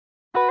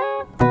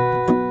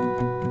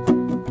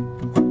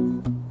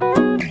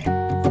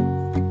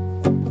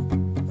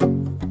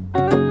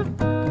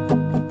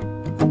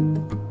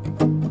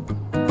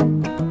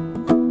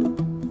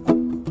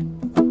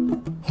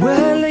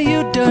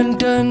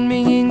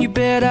you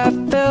bet I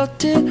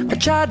felt it. I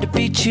tried to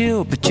be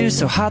chill, but you're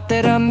so hot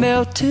that I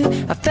melted.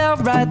 I fell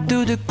right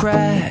through the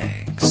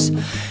cracks.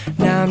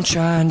 Now I'm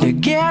trying to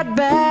get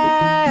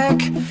back.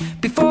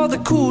 Before the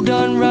cool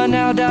done run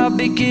out, I'll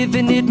be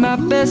giving it my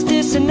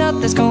bestest, and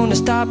nothing's gonna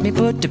stop me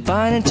but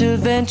divine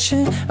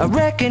intervention. I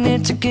reckon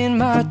it's again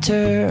my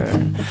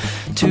turn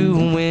to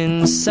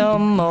win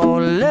some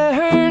or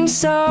learn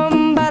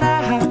some, but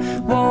I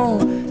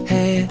won't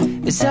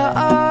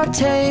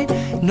hesitate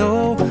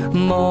no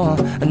more,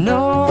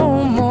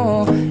 no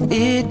more.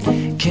 It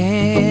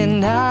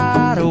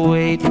cannot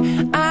wait.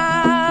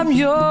 I'm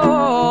yours.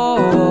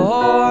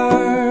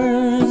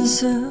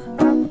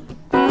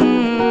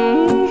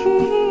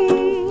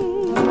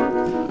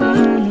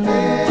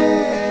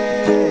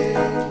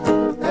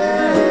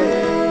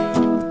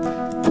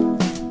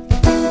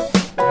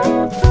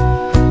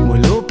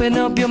 Open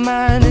up your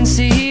mind and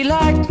see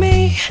like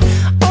me.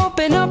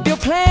 Open up your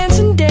plans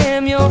and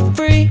damn, you're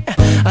free.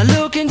 I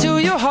look into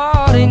your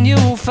heart and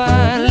you'll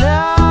find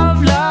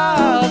love,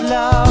 love,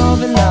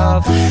 love, and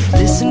love.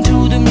 Listen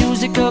to the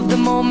music of the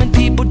moment,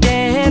 people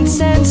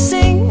dance and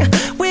sing.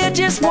 We're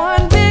just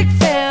one big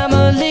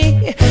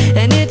family,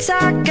 and it's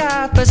our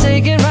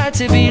God-forsaken right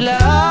to be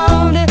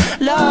loved.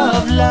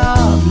 Love,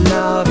 love,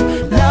 love,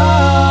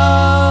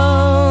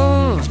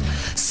 love.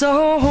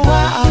 So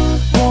I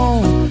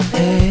won't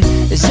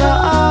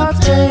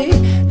hesitate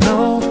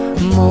no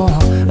more,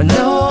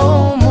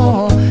 no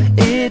more.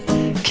 It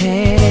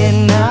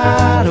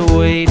cannot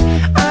wait.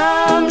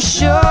 I'm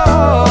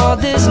sure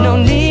there's no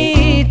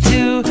need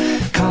to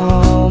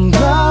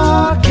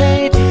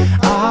complicate.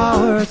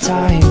 Our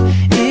time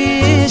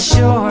is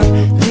short.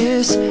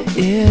 This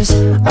is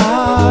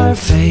our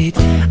fate.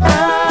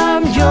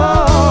 I'm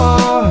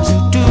yours.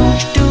 Do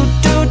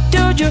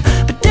you,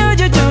 but do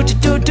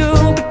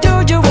you, but do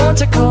you want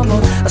to come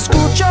on? I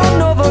scooch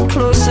on over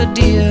closer,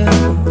 dear,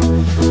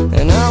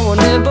 and I will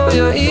nibble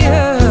your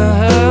ear.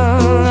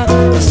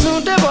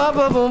 Soon to boom,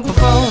 boom, boom,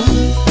 boom.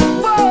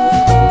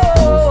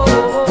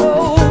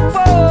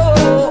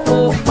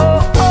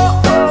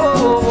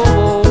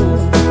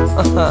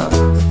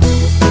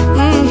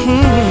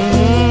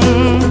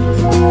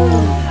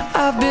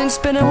 I've been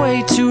spending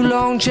way too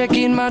long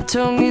checking my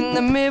tongue in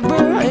the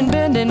mirror and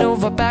bending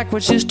over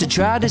backwards just to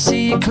try to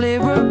see it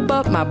clearer,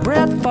 but my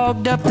breath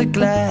fogged up the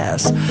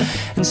glass,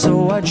 and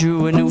so I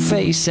drew a new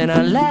face and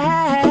I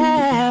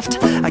laughed.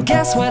 I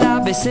guess what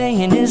I'll be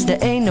saying is there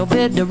ain't no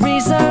better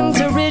reason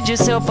to rid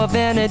yourself of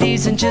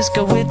vanities and just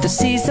go with the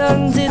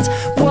seasons. It's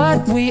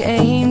what we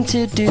aim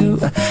to do.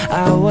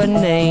 Our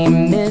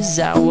name is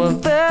our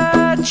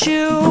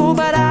virtue,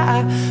 but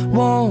I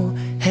won't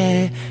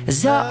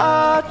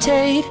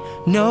hesitate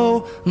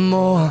no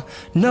more,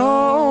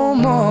 no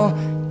more.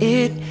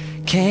 It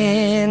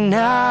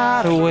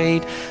cannot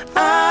wait.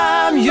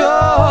 I'm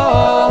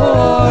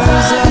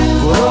yours.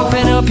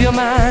 Open up your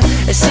mind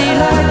and see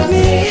like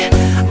me.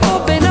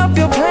 Open up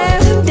your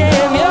plans and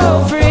damn,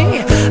 you're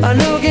free. I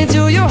look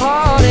into your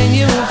heart and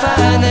you'll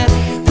find that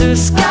the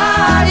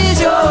sky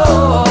is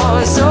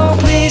yours. So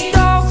please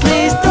don't,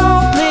 please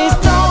don't, please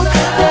don't.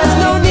 There's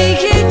no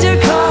need to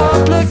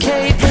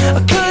complicate,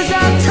 'cause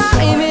our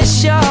time is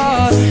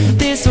short.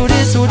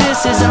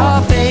 This is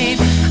our fate.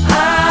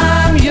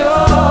 I'm yours.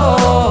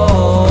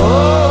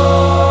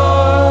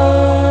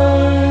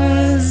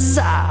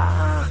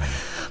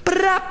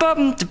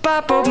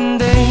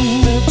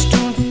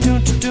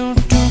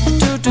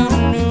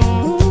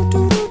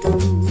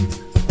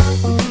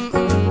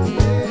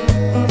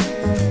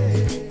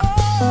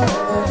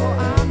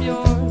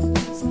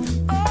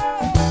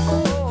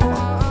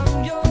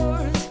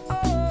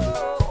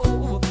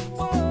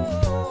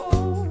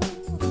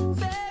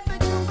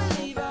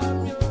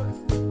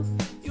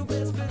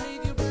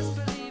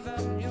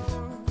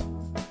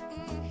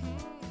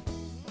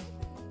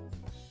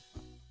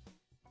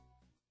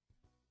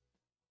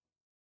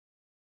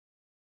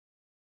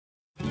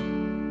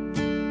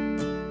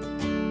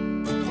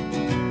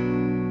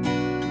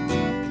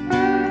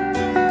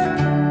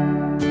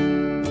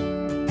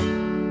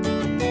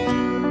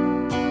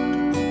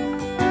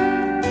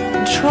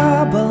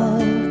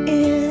 Trouble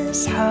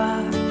is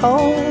her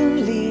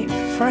only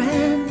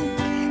friend,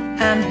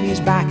 and he's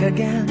back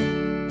again.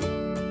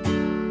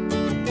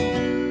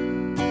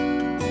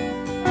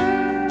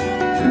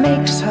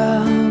 Makes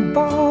her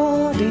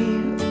body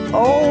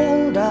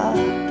older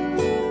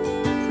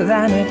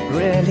than it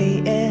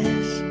really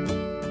is.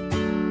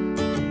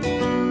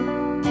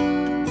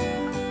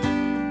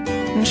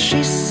 And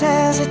she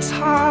says it's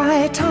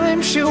high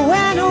time she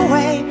went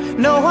away.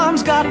 No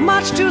one's got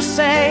much to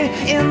say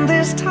in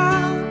this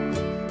town.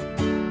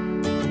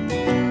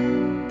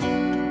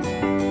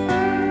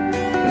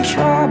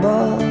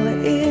 Trouble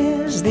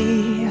is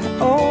the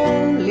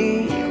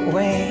only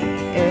way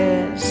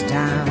is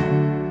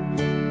down,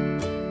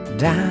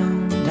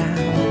 down,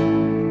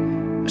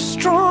 down. As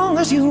strong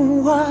as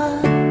you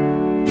were,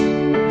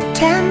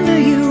 tender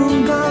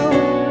you go.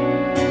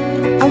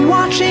 I'm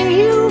watching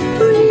you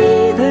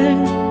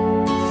breathing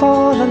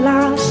for the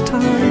last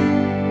time.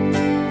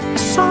 A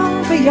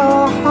song for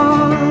your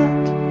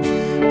heart,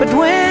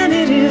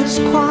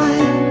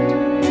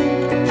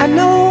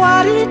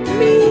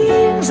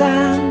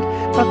 and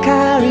I'll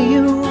carry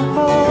you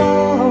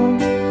home.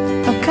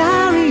 I'll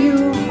carry you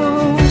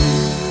home.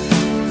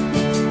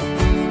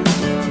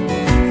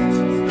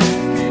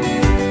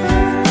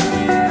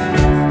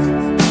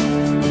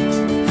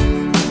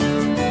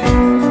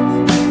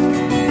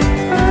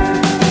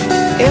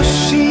 If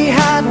she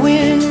had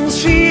wings,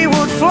 she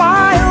would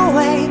fly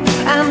away,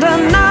 and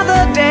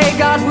another day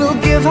God will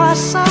give her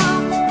some.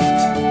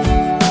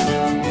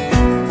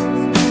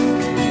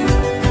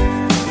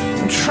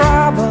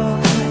 Trouble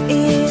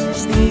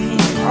is the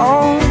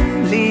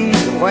only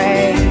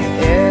way.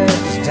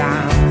 It's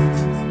down,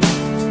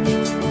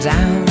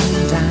 down,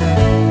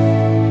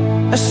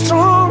 down. As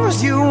strong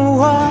as you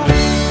are,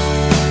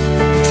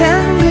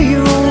 tender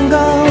you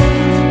go.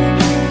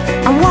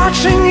 I'm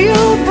watching you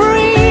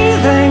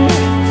breathing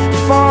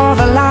for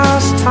the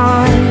last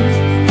time.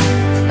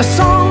 A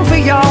song for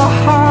your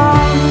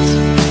heart,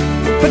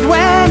 but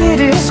when it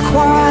is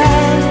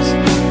quiet,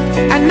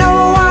 I know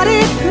what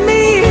it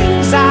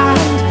means.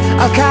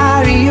 I'll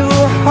carry you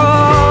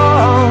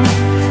home.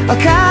 I'll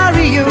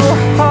carry you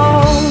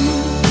home.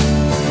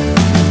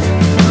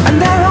 And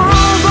they're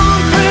all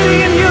gone pretty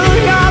in New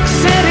York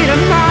City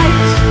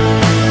tonight,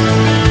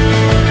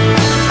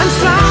 and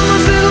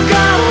someone's little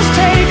girl was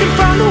taken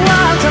from the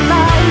world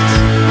tonight.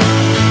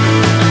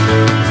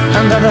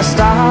 Under the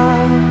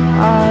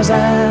stars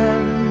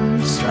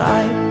and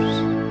stripes,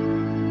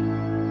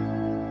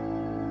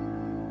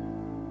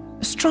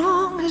 as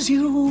strong as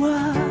you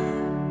were,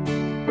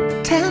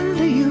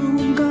 tender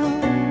you go.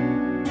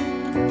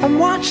 I'm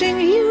watching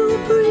you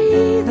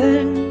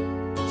breathing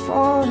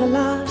for the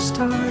last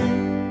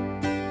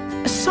time.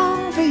 A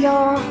song for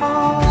your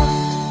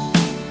heart,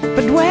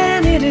 but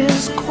when it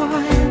is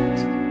quiet,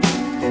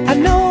 I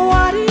know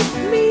what it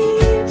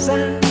means,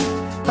 and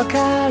I'll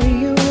carry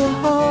you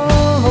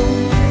home.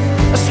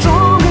 As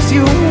strong as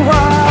you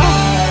are,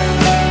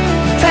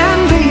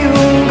 tender you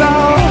go.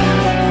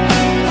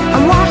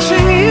 I'm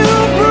watching you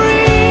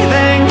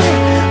breathing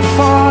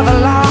for the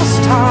last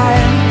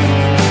time.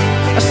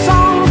 A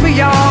song for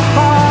your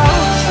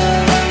heart,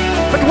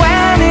 but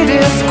when it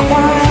is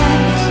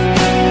quiet,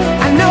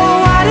 I know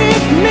what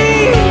it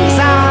means,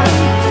 and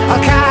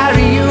I'll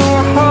carry you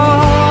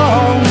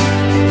home.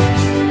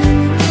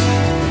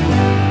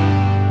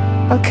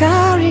 I'll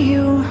carry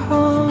you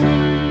home.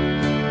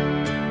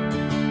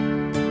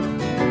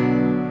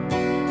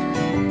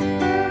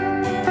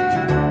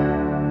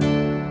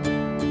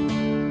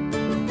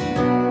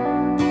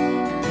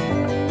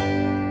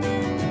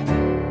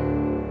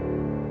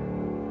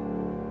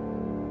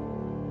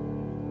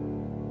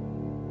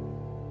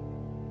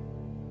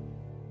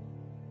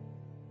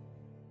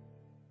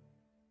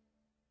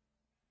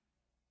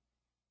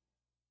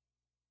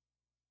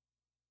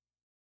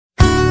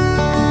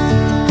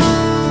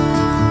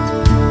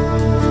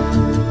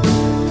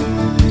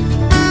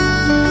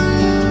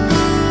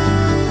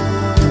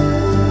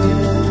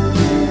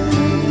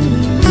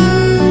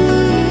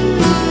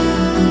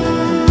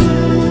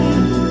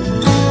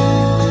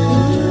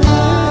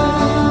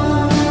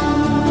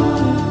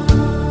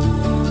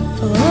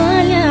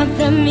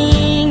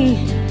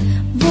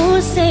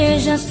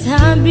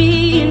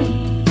 Sabe,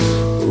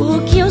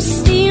 o que eu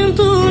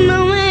sinto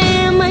não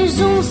é mais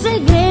um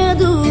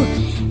segredo.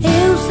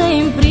 Eu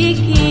sempre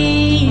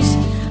quis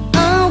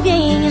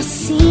alguém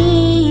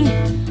assim,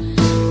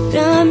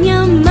 pra me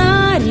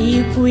amar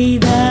e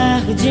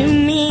cuidar de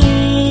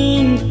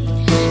mim.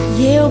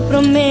 E eu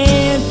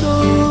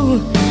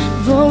prometo,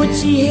 vou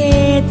te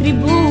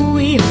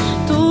retribuir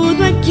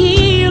tudo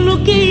aquilo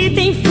que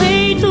tem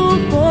feito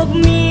por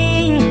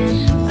mim.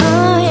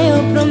 Ah,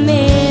 eu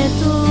prometo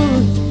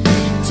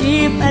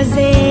te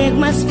fazer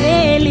mais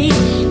feliz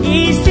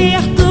e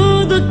ser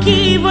tudo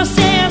que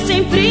você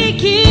sempre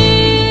quis.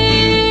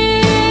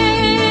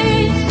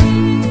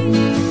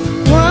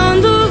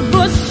 Quando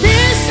você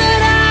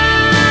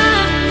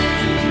chorar,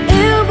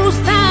 eu vou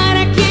estar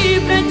aqui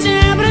pra te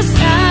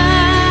abraçar.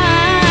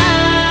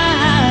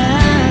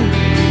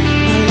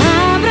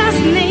 Palavras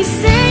nem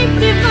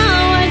sempre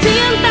vão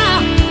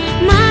adiantar,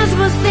 mas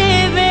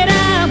você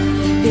verá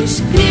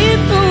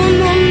escrito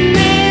no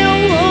meu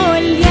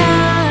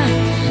olhar.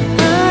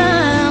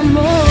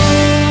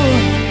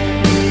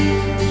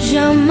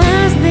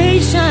 Jamais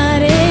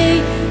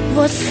deixarei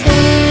você.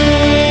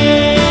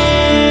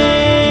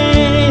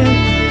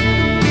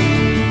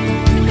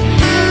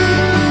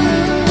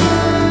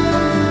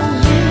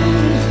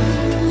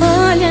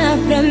 Olha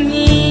pra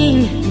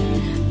mim,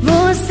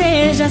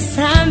 você já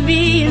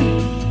sabe.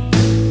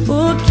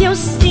 O que eu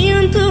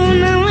sinto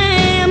não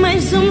é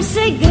mais um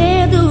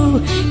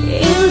segredo.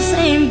 Eu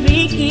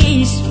sempre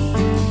quis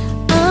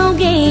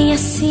alguém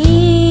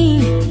assim,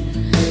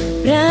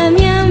 pra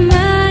me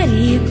amar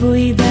e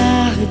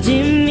cuidar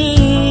de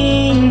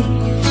mim.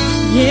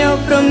 E eu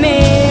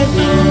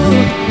prometo,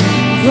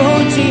 vou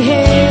te